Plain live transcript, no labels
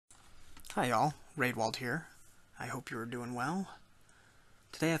Hi y'all, Raidwald here. I hope you're doing well.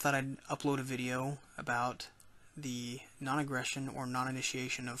 Today I thought I'd upload a video about the non-aggression or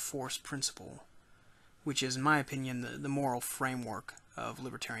non-initiation of force principle, which is, in my opinion, the moral framework of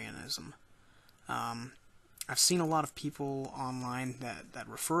libertarianism. I've seen a lot of people online that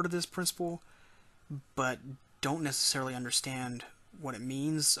refer to this principle, but don't necessarily understand what it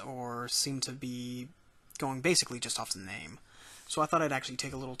means or seem to be going basically just off the name. So I thought I'd actually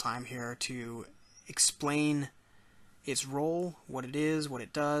take a little time here to explain its role, what it is, what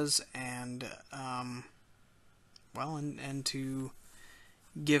it does, and and to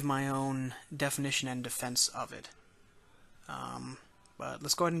give my own definition and defense of it. But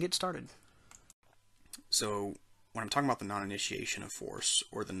let's go ahead and get started. So when I'm talking about the non-initiation of force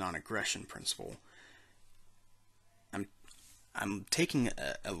or the non-aggression principle, I'm taking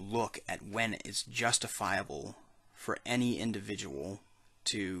a look at when it's justifiable for any individual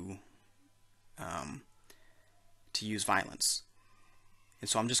to use violence. And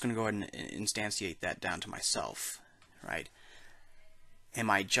so I'm just going to go ahead and instantiate that down to myself, right?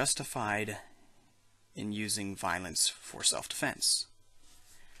 Am I justified in using violence for self-defense,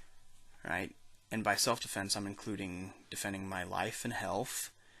 right? And by self-defense, I'm including defending my life and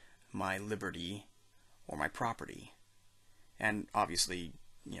health, my liberty, or my property. And obviously,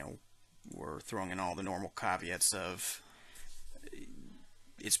 we're throwing in all the normal caveats of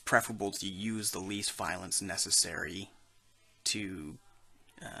it's preferable to use the least violence necessary to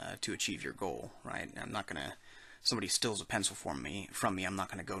achieve your goal, right? I'm not gonna, somebody steals a pencil from me, I'm not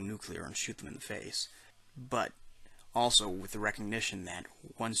gonna go nuclear and shoot them in the face. But also with the recognition that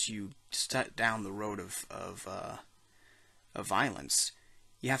once you step down the road of violence,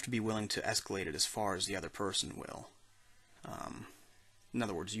 you have to be willing to escalate it as far as the other person will. In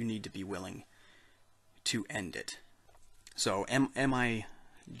other words, you need to be willing to end it. So am I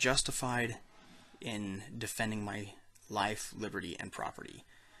justified in defending my life, liberty, and property?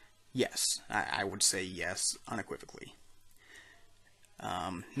 Yes, I would say yes, unequivocally.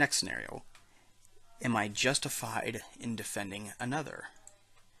 Next scenario. Am I justified in defending another?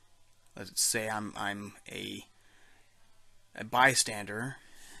 Let's say I'm a bystander,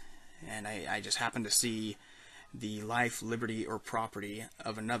 and I just happen to see the life, liberty, or property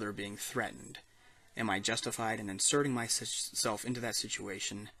of another being threatened. Am I justified in inserting myself into that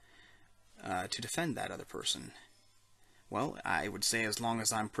situation to defend that other person? Well, I would say as long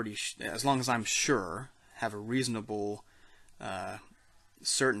as I'm sure, have a reasonable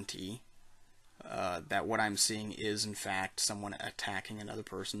certainty that what I'm seeing is in fact someone attacking another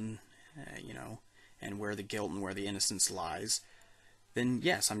person, and where the guilt and where the innocence lies, then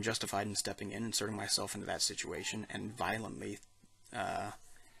yes, I'm justified in stepping in, inserting myself into that situation, and violently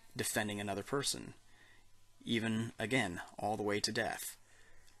defending another person. Even, again, all the way to death.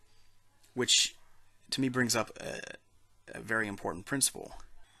 Which, to me, brings up a very important principle.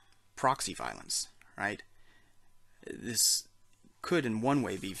 Proxy violence, right? This could, in one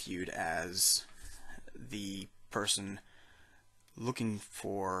way, be viewed as the person looking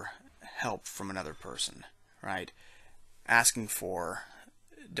for help from another person, right? Asking for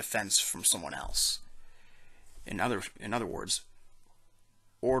defense from someone else. In other words,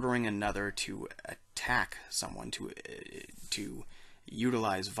 ordering another to attack someone, to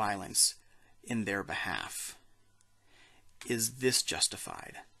utilize violence in their behalf. Is this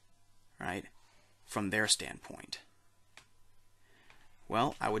justified, right, from their standpoint?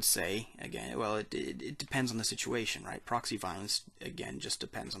 Well, I would say, again, it depends on the situation, right? Proxy violence, again, just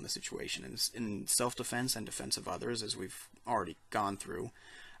depends on the situation. In self-defense and defense of others, as we've already gone through,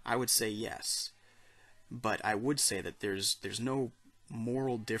 I would say yes. But I would say that there's no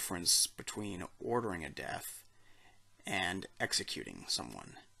moral difference between ordering a death and executing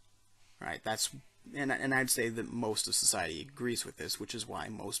someone, right? And I'd say that most of society agrees with this, which is why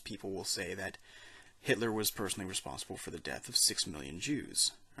most people will say that Hitler was personally responsible for the death of 6 million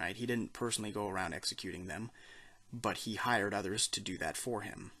Jews, right? He didn't personally go around executing them, but he hired others to do that for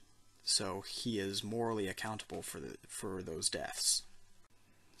him. So he is morally accountable for those deaths.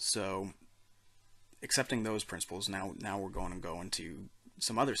 So, accepting those principles, now we're going to go into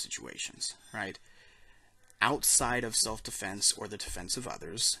some other situations, right? Outside of self-defense or the defense of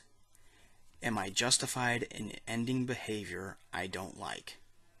others, am I justified in ending behavior I don't like,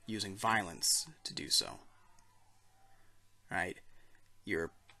 using violence to do so? Right?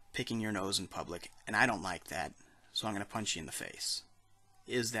 You're picking your nose in public, and I don't like that, so I'm going to punch you in the face.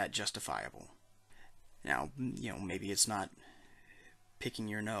 Is that justifiable? Now, maybe it's not picking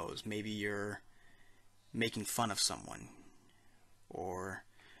your nose. Maybe you're making fun of someone, or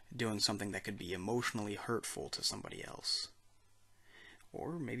doing something that could be emotionally hurtful to somebody else.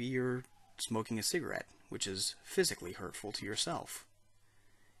 Or maybe you're smoking a cigarette, which is physically hurtful to yourself?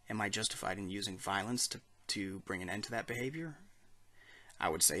 Am I justified in using violence to bring an end to that behavior? I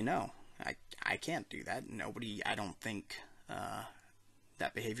would say no. I can't do that. I don't think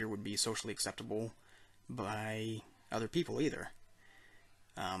that behavior would be socially acceptable by other people either.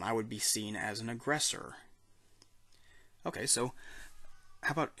 I would be seen as an aggressor. Okay, so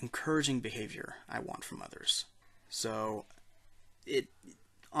how about encouraging behavior I want from others? So,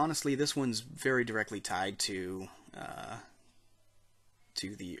 honestly, this one's very directly tied to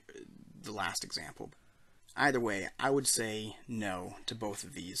the last example. Either way, I would say no to both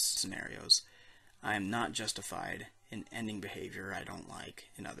of these scenarios. I am not justified in ending behavior I don't like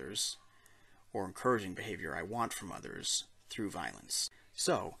in others, or encouraging behavior I want from others through violence.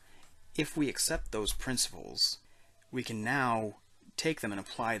 So, if we accept those principles, we can now take them and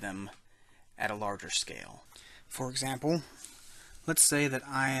apply them at a larger scale. For example, let's say that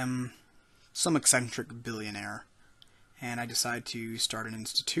I am some eccentric billionaire, and I decide to start an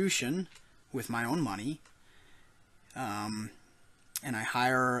institution with my own money, and I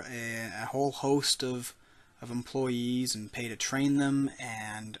hire a whole host of employees and pay to train them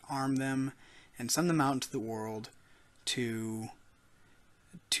and arm them and send them out into the world to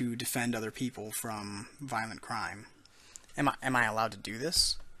defend other people from violent crime. Am I allowed to do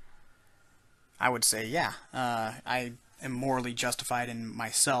this? I would say yeah. I am morally justified in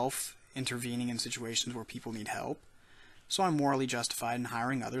myself intervening in situations where people need help. So I'm morally justified in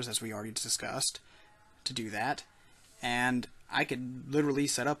hiring others, as we already discussed, to do that. And I could literally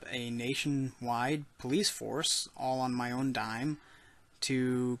set up a nationwide police force all on my own dime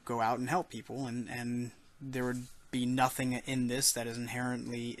to go out and help people, and there would be nothing in this that is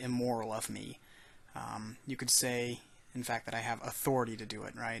inherently immoral of me. You could say, in fact, that I have authority to do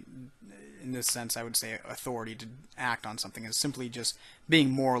it, right? In this sense, I would say authority to act on something is simply just being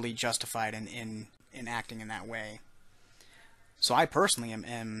morally justified in acting in that way. So I personally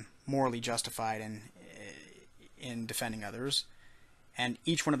am morally justified in defending others, and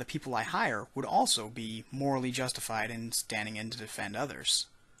each one of the people I hire would also be morally justified in standing in to defend others.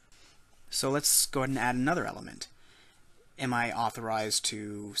 So let's go ahead and add another element. Am I authorized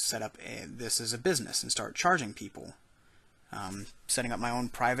to set up this as a business and start charging people? Setting up my own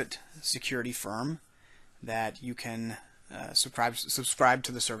private security firm that you can subscribe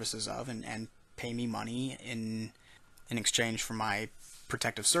to the services of and pay me money in exchange for my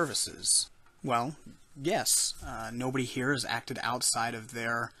protective services. Well, yes, nobody here has acted outside of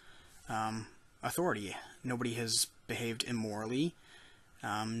their authority. Nobody has behaved immorally.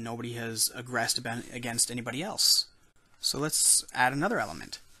 Nobody has aggressed against anybody else. So let's add another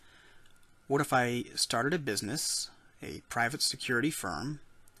element. What if I started a business, a private security firm,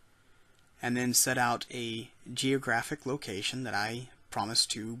 and then set out a geographic location that I promise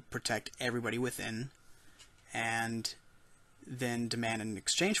to protect everybody within, and then demand in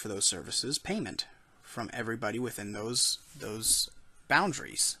exchange for those services payment from everybody within those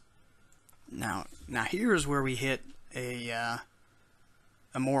boundaries? Now here's where we hit a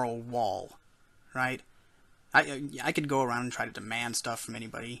moral wall, right? I could go around and try to demand stuff from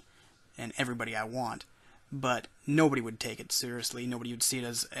anybody and everybody I want, but nobody would take it seriously. Nobody would see it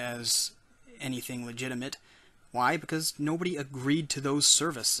as anything legitimate. Why? Because nobody agreed to those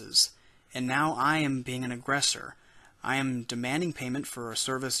services, and now I am being an aggressor. I am demanding payment for a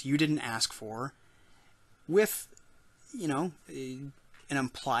service you didn't ask for, with, an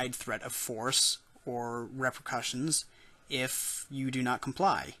implied threat of force or repercussions if you do not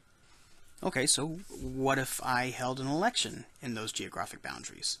comply. Okay, so what if I held an election in those geographic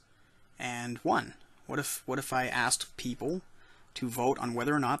boundaries and won? What if I asked people to vote on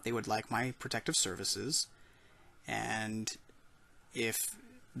whether or not they would like my protective services, and if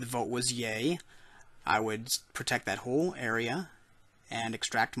the vote was yay, I would protect that whole area and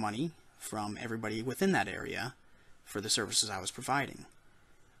extract money from everybody within that area for the services I was providing?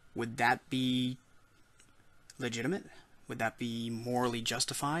 Would that be legitimate? Would that be morally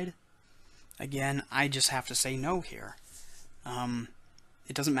justified? Again, I just have to say no here.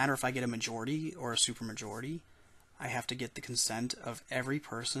 It doesn't matter if I get a majority or a supermajority. I have to get the consent of every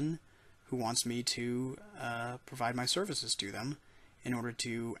person who wants me to provide my services to them in order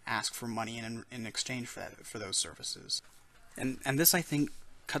to ask for money in exchange for those services. And this, I think,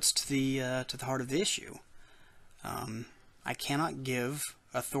 cuts to the heart of the issue. I cannot give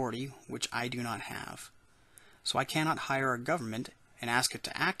authority which I do not have. So I cannot hire a government and ask it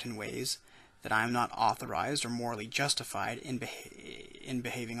to act in ways that I am not authorized or morally justified in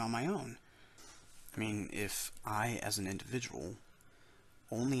behaving on my own. I mean, if I, as an individual,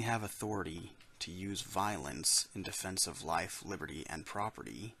 only have authority to use violence in defense of life, liberty, and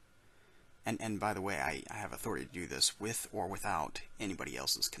property, And by the way, I have authority to do this with or without anybody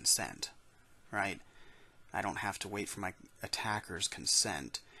else's consent, right? I don't have to wait for my attacker's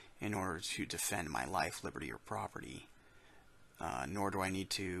consent in order to defend my life, liberty, or property. Nor do I need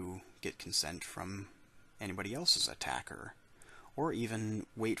to get consent from anybody else's attacker, or even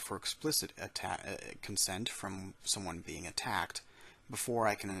wait for explicit consent from someone being attacked before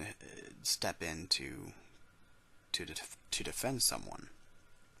I can step in to defend someone.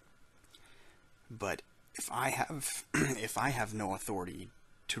 But if I have if I have no authority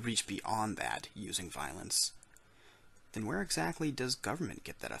to reach beyond that using violence, then where exactly does government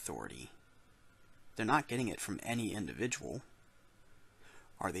get that authority? They're not getting it from any individual.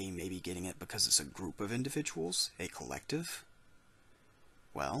 Are they maybe getting it because it's a group of individuals, a collective?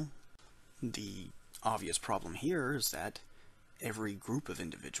 Well, the obvious problem here is that every group of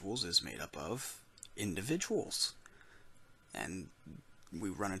individuals is made up of individuals. And we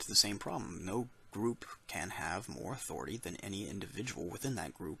run into the same problem. No group can have more authority than any individual within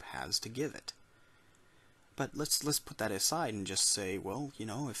that group has to give it. But let's put that aside and just say, well,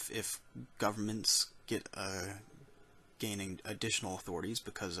 if governments get gaining additional authorities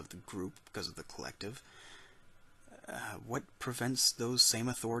because of the group, because of the collective, what prevents those same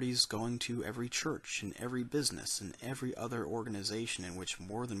authorities going to every church and every business and every other organization in which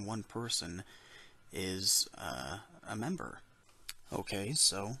more than one person is a member? Okay,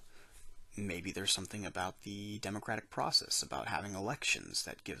 so maybe there's something about the democratic process, about having elections,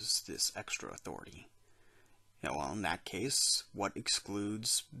 that gives this extra authority. Well, in that case, what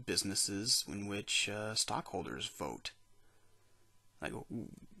excludes businesses in which stockholders vote? Like,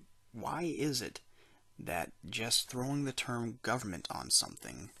 why is it that just throwing the term government on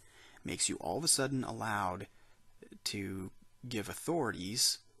something makes you all of a sudden allowed to give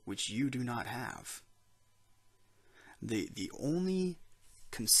authorities which you do not have? The only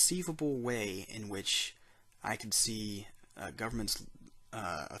conceivable way in which I could see government's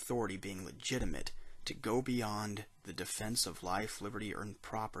authority being legitimate to go beyond the defense of life, liberty, or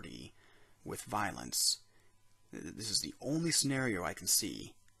property with violence, this is the only scenario I can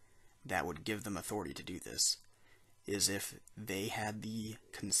see that would give them authority to do this, is if they had the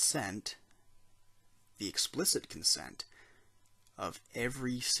consent, the explicit consent, of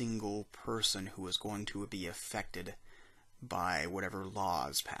every single person who is going to be affected by whatever law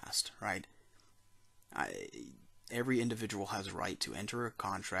is passed, right? Every individual has a right to enter a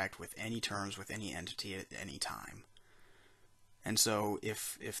contract with any terms with any entity at any time. And so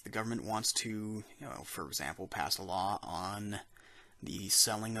if the government wants to, for example, pass a law on the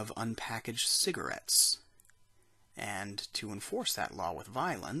selling of unpackaged cigarettes, and to enforce that law with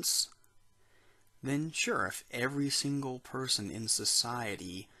violence, then sure, if every single person in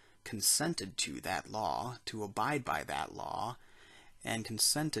society consented to that law, to abide by that law, and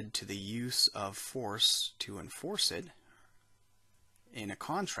consented to the use of force to enforce it in a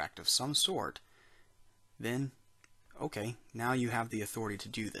contract of some sort, then, okay, now you have the authority to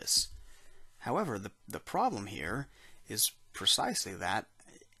do this. However, the problem here is precisely that,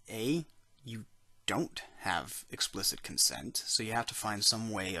 A, you don't have explicit consent, so you have to find some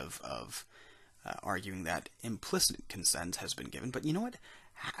way of arguing that implicit consent has been given. But you know what?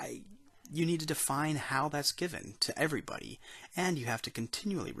 You need to define how that's given to everybody, and you have to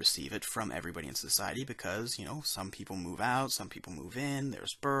continually receive it from everybody in society because, some people move out, some people move in,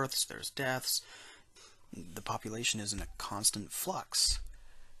 there's births, there's deaths. The population is in a constant flux.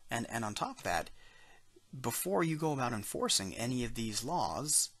 And on top of that, before you go about enforcing any of these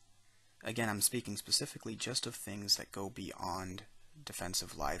laws, again, I'm speaking specifically just of things that go beyond defense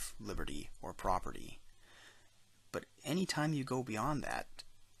of life, liberty, or property. But anytime you go beyond that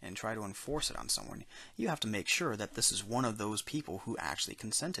and try to enforce it on someone, you have to make sure that this is one of those people who actually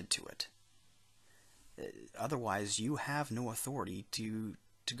consented to it. Otherwise, you have no authority to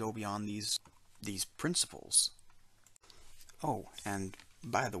go beyond these principles. Oh, and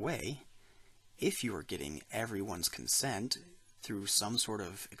by the way, if you are getting everyone's consent through some sort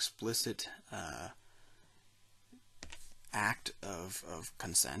of explicit act of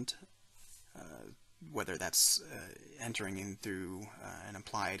consent, whether that's entering in through an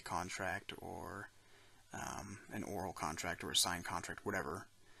implied contract or an oral contract or a signed contract, whatever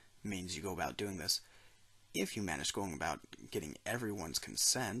means you go about doing this, if you manage going about getting everyone's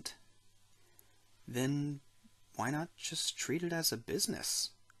consent, then why not just treat it as a business,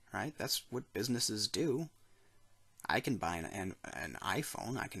 right? That's what businesses do. I can buy an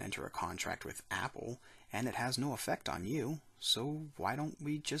iPhone, I can enter a contract with Apple, and it has no effect on you, so why don't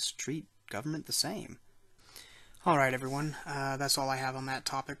we just treat government the same? Alright everyone, that's all I have on that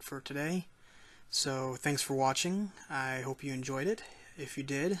topic for today. So thanks for watching. I hope you enjoyed it. If you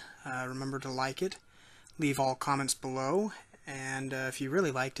did, remember to like it, leave all comments below, and if you really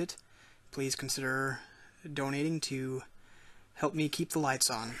liked it, please consider donating to help me keep the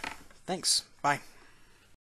lights on. Thanks. Bye.